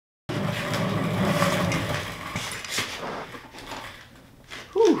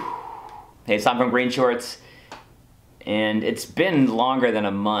Hey, so I'm from Green Shorts, and it's been longer than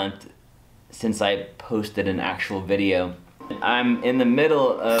a month since I posted an actual video. I'm in the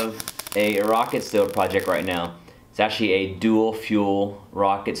middle of a rocket stove project right now. It's actually a dual fuel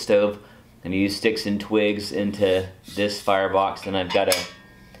rocket stove. And you use sticks and twigs into this firebox, and I've got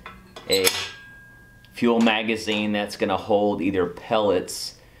a fuel magazine that's gonna hold either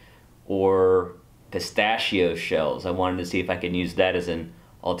pellets or pistachio shells. I wanted to see if I could use that as an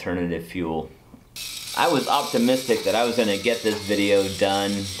alternative fuel. I was optimistic that I was gonna get this video done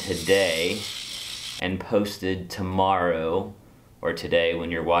today and posted tomorrow, or today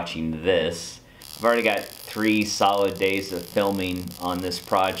when you're watching this. I've already got 3 solid days of filming on this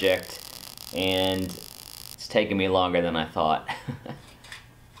project, and it's taken me longer than I thought.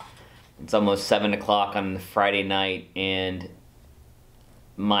 It's almost 7 o'clock on Friday night, and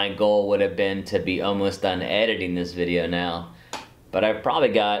my goal would have been to be almost done editing this video now. But I've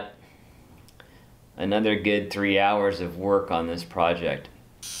probably got another good 3 hours of work on this project.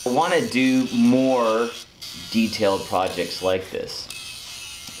 I want to do more detailed projects like this.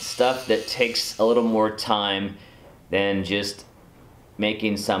 Stuff that takes a little more time than just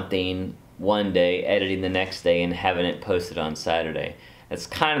making something one day, editing the next day, and having it posted on Saturday. That's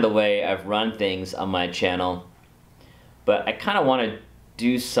kind of the way I've run things on my channel, but I kind of want to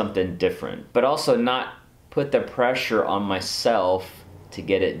do something different, but also not put the pressure on myself to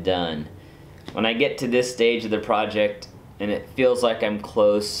get it done. When I get to this stage of the project and it feels like I'm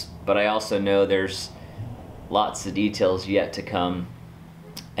close, but I also know there's lots of details yet to come,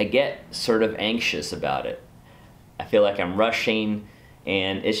 I get sort of anxious about it. I feel like I'm rushing,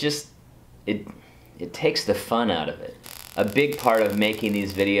 and it's just, it takes the fun out of it. A big part of making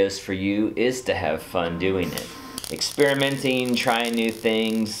these videos for you is to have fun doing it. Experimenting, trying new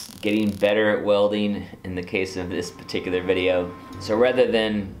things, getting better at welding in the case of this particular video. So rather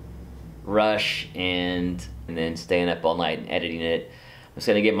than rush and then staying up all night and editing it, I'm just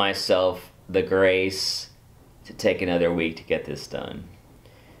gonna give myself the grace to take another week to get this done.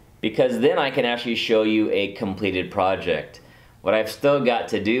 Because then I can actually show you a completed project. What I've still got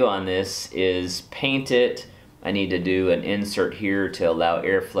to do on this is paint it. I need to do an insert here to allow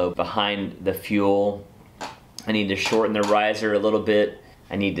airflow behind the fuel. I need to shorten the riser a little bit.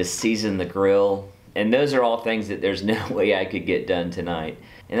 I need to season the grill. And those are all things that there's no way I could get done tonight.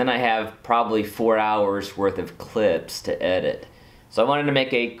 And then I have probably 4 hours worth of clips to edit. So I wanted to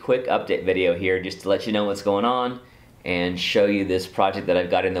make a quick update video here just to let you know what's going on and show you this project that I've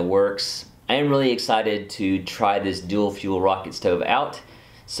got in the works. I am really excited to try this dual fuel rocket stove out.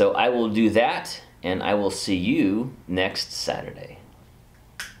 So I will do that, and I will see you next Saturday.